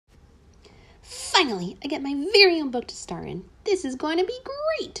Finally, I get my very own book to star in. This is going to be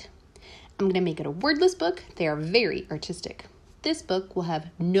great. I'm going to make it a wordless book. They are very artistic. This book will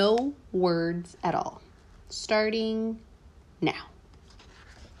have no words at all. Starting now.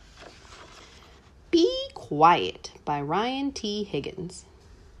 Be Quiet by Ryan T. Higgins.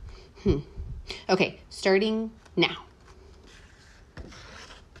 Okay, starting now.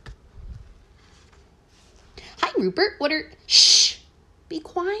 Hi, Rupert. Shh! Be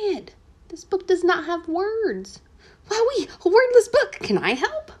quiet. This book does not have words. Wowee, a wordless book. Can I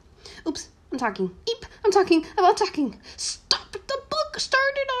help? Oops, I'm talking. Eep, I'm talking about talking. Stop it, the book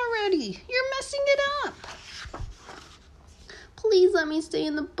started already. You're messing it up. Please let me stay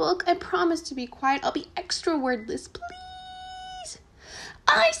in the book. I promise to be quiet. I'll be extra wordless, please.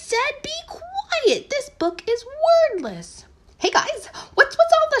 I said be quiet. This book is wordless. Hey guys, what's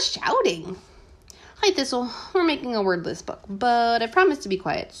all the shouting? Hi Thistle, we're making a wordless book, but I promised to be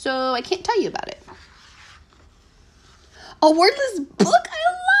quiet, so I can't tell you about it. A wordless book? I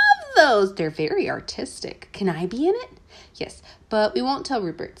love those. They're very artistic. Can I be in it? Yes, but we won't tell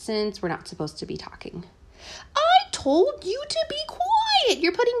Rupert since we're not supposed to be talking. I told you to be quiet.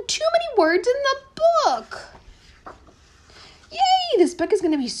 You're putting too many words in the book. Yay, this book is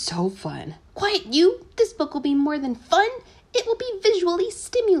going to be so fun. Quiet you. This book will be more than fun. It will be visually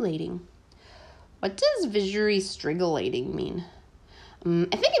stimulating. What does visually strigulating mean?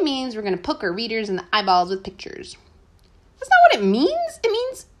 I think it means we're going to poke our readers in the eyeballs with pictures. That's not what it means. It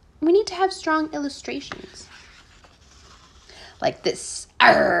means we need to have strong illustrations. Like this.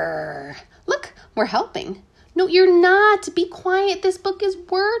 Arr! Look, we're helping. No, you're not. Be quiet. This book is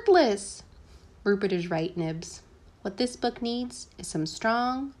wordless. Rupert is right, Nibs. What this book needs is some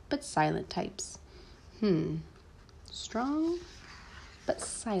strong but silent types. Strong but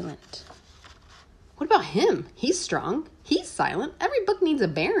silent. What about him? He's strong. He's silent. Every book needs a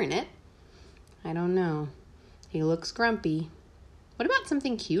bear in it. I don't know. He looks grumpy. What about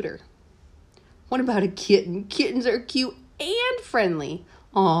something cuter? What about a kitten? Kittens are cute and friendly.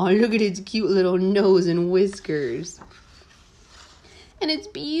 Aw, look at its cute little nose and whiskers. And its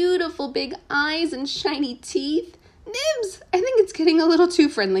beautiful big eyes and shiny teeth. Nibs, I think it's getting a little too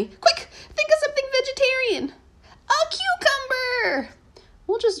friendly. Quick, think of something vegetarian. A cucumber!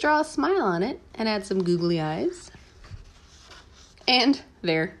 We'll just draw a smile on it and add some googly eyes. And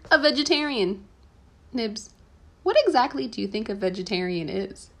there, a vegetarian. Nibs, what exactly do you think a vegetarian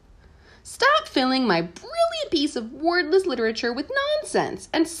is? Stop filling my brilliant piece of wordless literature with nonsense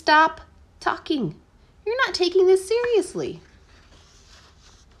and stop talking. You're not taking this seriously.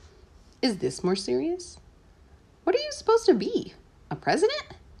 Is this more serious? What are you supposed to be? A president?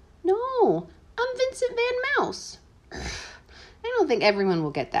 No, I'm Vincent Van Mouse. I don't think everyone will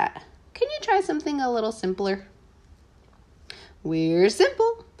get that. Can you try something a little simpler? We're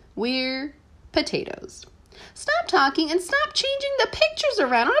simple. We're potatoes. Stop talking and stop changing the pictures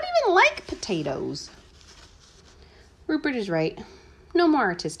around. I don't even like potatoes. Rupert is right. No more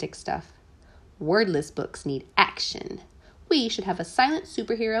artistic stuff. Wordless books need action. We should have a silent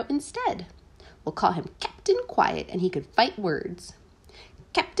superhero instead. We'll call him Captain Quiet and he could fight words.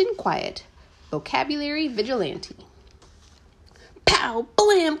 Captain Quiet, vocabulary vigilante. Pow,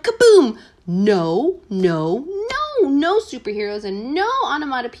 blam, kaboom. No superheroes and no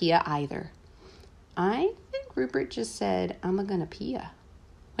onomatopoeia either. I think Rupert just said, I'm gonna pee. What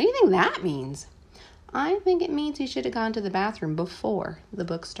do you think that means? I think it means he should have gone to the bathroom before the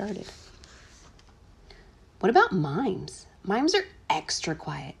book started. What about mimes? Mimes are extra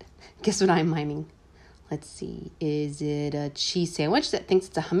quiet. Guess what I'm miming? Let's see. Is it a cheese sandwich that thinks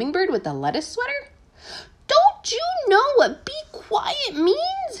it's a hummingbird with a lettuce sweater? Don't you know what be quiet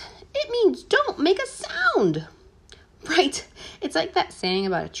means? It means don't make a sound. Right. It's like that saying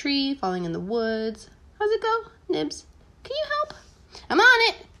about a tree falling in the woods. How's it go, Nibs? Can you help? I'm on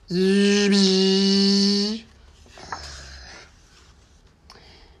it.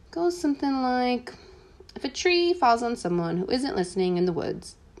 Goes something like, if a tree falls on someone who isn't listening in the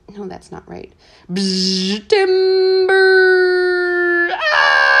woods. No, that's not right. Timber.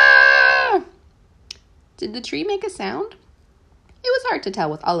 Ah! Did the tree make a sound? It was hard to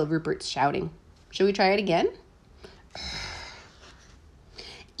tell with all of Rupert's shouting. Should we try it again?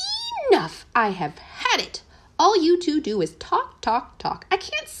 Enough! I have had it. All you two do is talk, talk, talk. I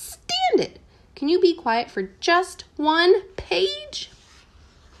can't stand it. Can you be quiet for just one page?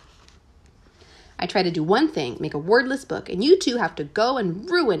 I try to do one thing, make a wordless book, and you two have to go and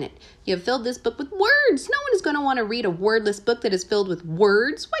ruin it. You have filled this book with words. No one is going to want to read a wordless book that is filled with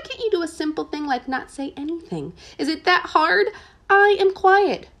words. Why can't you do a simple thing like not say anything? Is it that hard? I am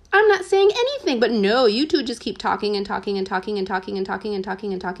quiet. I'm not saying anything, but no, you two just keep talking and talking and talking and talking and talking and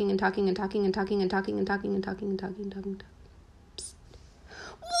talking and talking and talking and talking and talking and talking and talking and talking and talking and talking.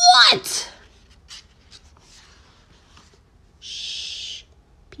 What? Shh.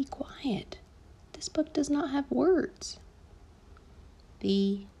 Be quiet. This book does not have words.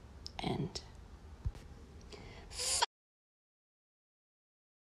 The end.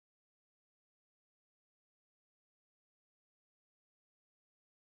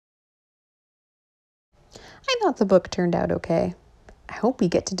 I thought the book turned out okay. I hope we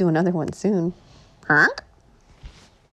get to do another one soon. Huh?